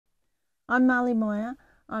I'm Moir.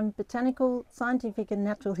 I'm a botanical, scientific and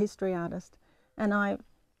natural history artist, and I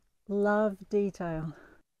love detail.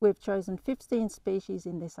 We've chosen 15 species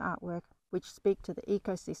in this artwork which speak to the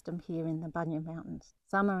ecosystem here in the Bunyas Mountains.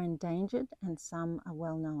 Some are endangered and some are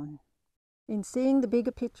well known. In seeing the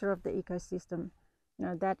bigger picture of the ecosystem,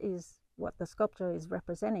 that is what the sculpture is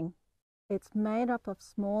representing. It's made up of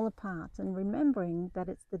smaller parts, and remembering that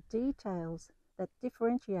it's the details that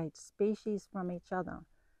differentiate species from each other.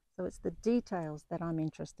 So it's the details that I'm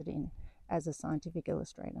interested in as a scientific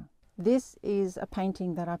illustrator. This is a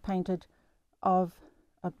painting that I painted of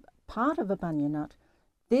a part of a bunya nut.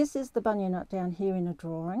 This is the bunya nut down here in a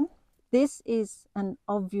drawing. This is an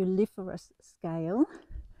ovuliferous scale,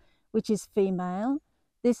 which is female.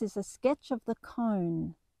 This is a sketch of the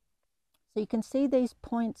cone. So you can see these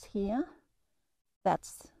points here.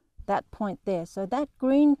 That's that point there. So that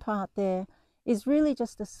green part there is really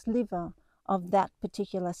just a sliver of that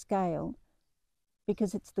particular scale,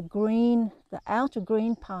 because it's the green, the outer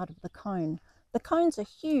green part of the cone. The cones are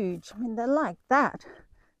huge. I mean, they're like that.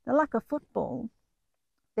 They're like a football.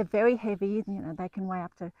 They're very heavy. They can weigh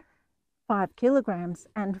up to 5 kilograms,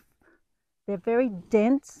 and they're very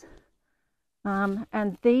dense.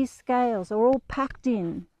 And these scales are all packed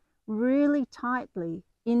in really tightly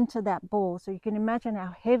into that ball. So you can imagine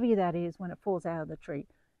how heavy that is when it falls out of the tree.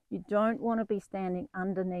 You don't want to be standing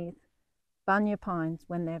underneath bunya pines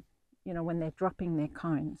when they're dropping their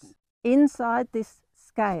cones. Inside this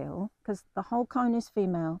scale, because the whole cone is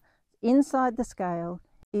female, inside the scale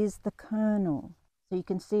is the kernel. So you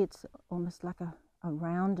can see it's almost like a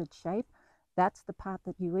rounded shape. That's the part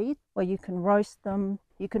that you eat, or you can roast them,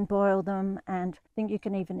 you can boil them, and I think you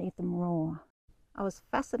can even eat them raw. I was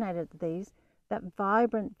fascinated with these, that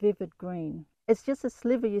vibrant, vivid green. It's just a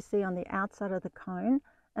sliver you see on the outside of the cone,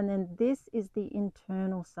 and then this is the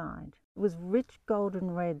internal side. It was rich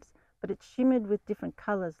golden reds, but it shimmered with different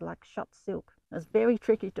colors like shot silk. It was very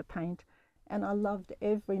tricky to paint, and I loved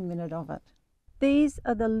every minute of it. These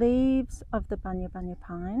are the leaves of the bunya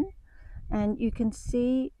pine, and you can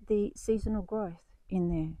see the seasonal growth in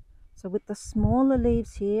there. So with the smaller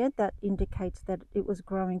leaves here, that indicates that it was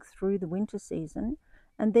growing through the winter season,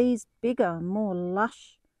 and these bigger, more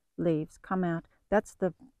lush leaves come out. That's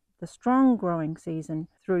the strong growing season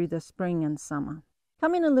through the spring and summer.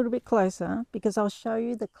 Come in a little bit closer, because I'll show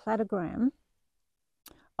you the cladogram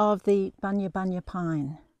of the bunya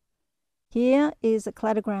pine. Here is a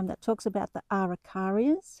cladogram that talks about the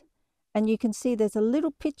araucarias, and you can see there's a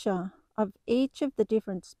little picture of each of the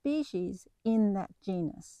different species in that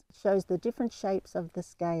genus. It shows the different shapes of the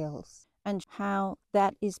scales and how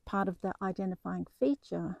that is part of the identifying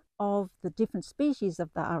feature of the different species of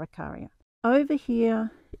the araucaria. Over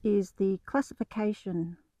here is the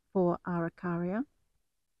classification for araucaria,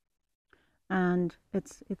 and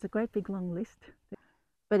it's a great big long list,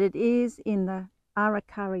 but it is in the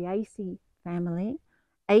Araucariaceae family.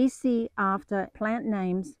 Aceae, after plant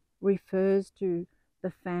names, refers to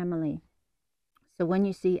the family. So when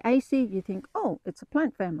you see Aceae, you think, oh, it's a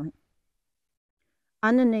plant family.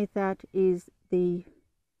 Underneath that is the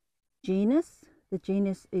genus. The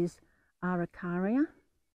genus is Araucaria,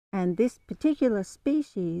 and this particular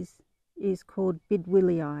species is called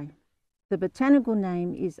Bidwillii. The botanical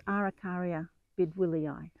name is Araucaria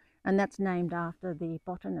bidwillii, and that's named after the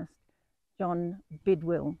botanist John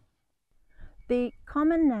Bidwill. The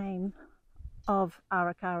common name of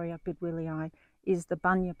Araucaria bidwillii is the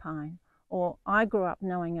bunya pine, or I grew up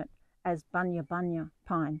knowing it as bunya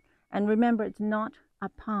pine. And remember, it's not a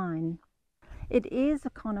pine. It is a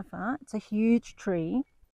conifer. It's a huge tree.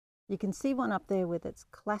 You can see one up there with its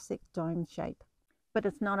classic dome shape, but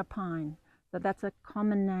it's not a pine. So that's a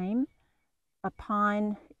common name. A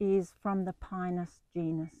pine is from the Pinus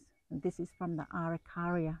genus, and this is from the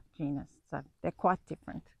Araucaria genus. So they're quite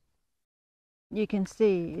different. You can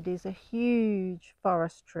see it is a huge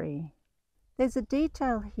forest tree. There's a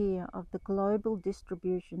detail here of the global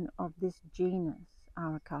distribution of this genus,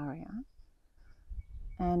 Araucaria.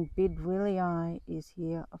 And Bidwillii is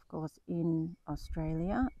here, of course, in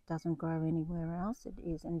Australia. It doesn't grow anywhere else. It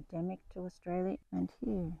is endemic to Australia. And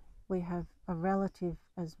here we have a relative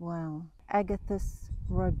as well, Agathis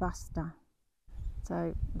robusta.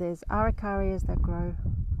 So there's Araucarias that grow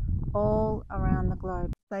all around the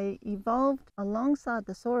globe. They evolved alongside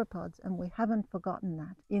the sauropods, and we haven't forgotten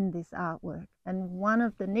that in this artwork. And one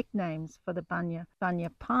of the nicknames for the bunya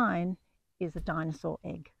pine is a dinosaur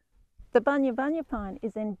egg. The bunya pine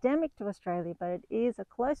is endemic to Australia, but it is a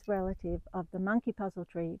close relative of the monkey puzzle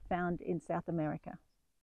tree found in South America.